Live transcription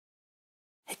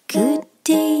A good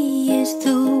day is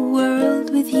the world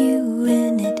with you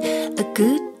in it. A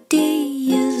good day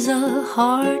is a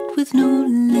heart with no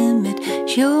limit.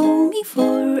 Show me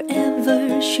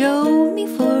forever, show me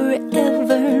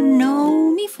forever,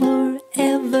 know me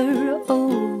forever,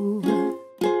 oh.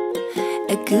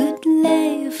 A good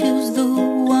life is the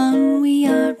one we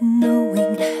are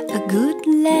knowing. A good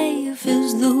life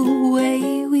is the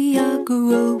way we are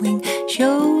growing.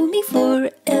 Show me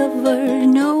forever,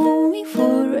 know me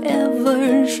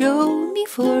forever, show me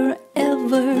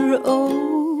forever,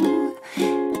 oh.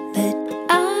 But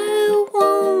I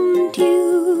want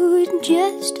you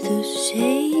just the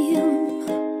same.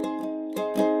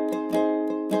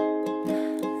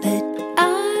 But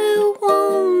I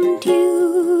want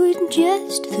you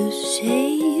just the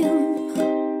same.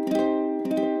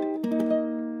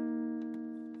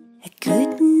 A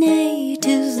good night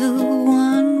is the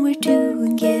one we're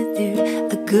together.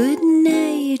 A good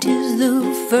night is the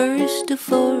first of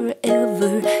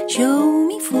forever. Show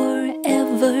me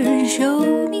forever,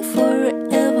 show me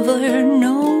forever,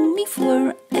 know me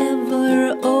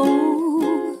forever,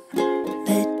 oh.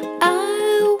 But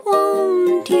I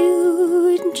want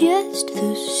you just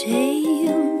the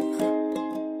same.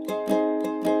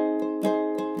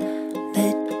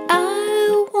 But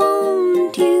I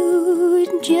want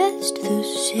you just the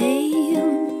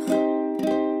same.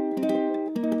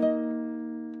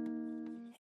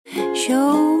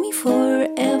 Show me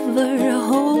forever,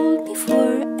 hold